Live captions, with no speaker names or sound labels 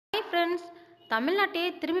Hi friends. தமிழ்நாட்டையே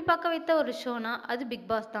திரும்பி பார்க்க வைத்த ஒரு ஷோனா அது பிக்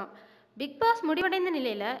பாஸ் தான். பிக் பாஸ் முடிவடைந்த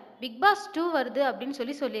நிலையில் பிக் பாஸ் 2 வருது அப்படின்னு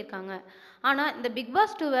சொல்லியிருக்காங்க. ஆனால் இந்த பிக்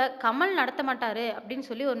பாஸ் 2வை கமல் நடத்த மாட்டார் அப்படின்னு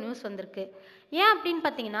சொல்லி ஒரு நியூஸ் வந்திருக்கு. ஏன் அப்படின்னு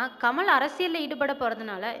பார்த்தீங்கன்னா, கமல் அரசியலில் ஈடுபட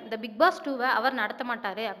போகிறதுனால இந்த பிக் பாஸ் 2வை அவர் நடத்த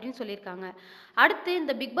மாட்டார் அப்படின்னு சொல்லியிருக்காங்க. அடுத்து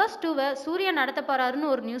இந்த பிக் பாஸ் 2வை சூர்யா நடத்த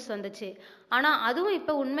போகிறாருன்னு ஒரு நியூஸ் வந்துச்சு. ஆனால் அதுவும்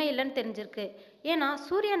இப்போ உண்மை இல்லைன்னு தெரிஞ்சிருக்கு. ஏன்னா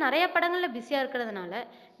சூர்யா நிறைய படங்களில் பிஸியாக இருக்கிறதுனால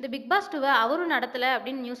இந்த பிக் பாஸ் 2வை அவரும் நடத்தலை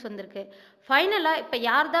அப்படின்னு நியூஸ் வந்திருக்கு. ஃபைனலாக இப்போ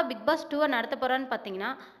யார் தான் பிக் பாஸ் 2வை நடத்த போகிறான்னு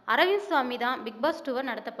பார்த்தீங்கன்னா, அரவிந்த் சுவாமி தான் பிக் பாஸ் 2வை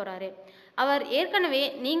நடத்த போகிறாரு. அவர் ஏற்கனவே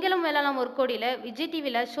நீங்களும் வெல்லலாம் ஒரு கோடியில் விஜய்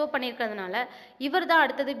டிவியில் ஷோ பண்ணியிருக்கிறதுனால இவர் தான்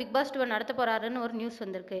அடுத்தது பிக் பாஸ் 2வை நடத்த போகிறாருன்னு ஒரு நியூஸ்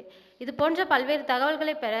வந்திருக்கு. இது போன்ற பல்வேறு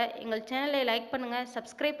தகவல்களை பெற எங்கள் சேனலை லைக் பண்ணுங்கள்,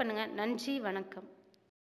 சப்ஸ்கிரைப் பண்ணுங்கள். நன்றி, வணக்கம்.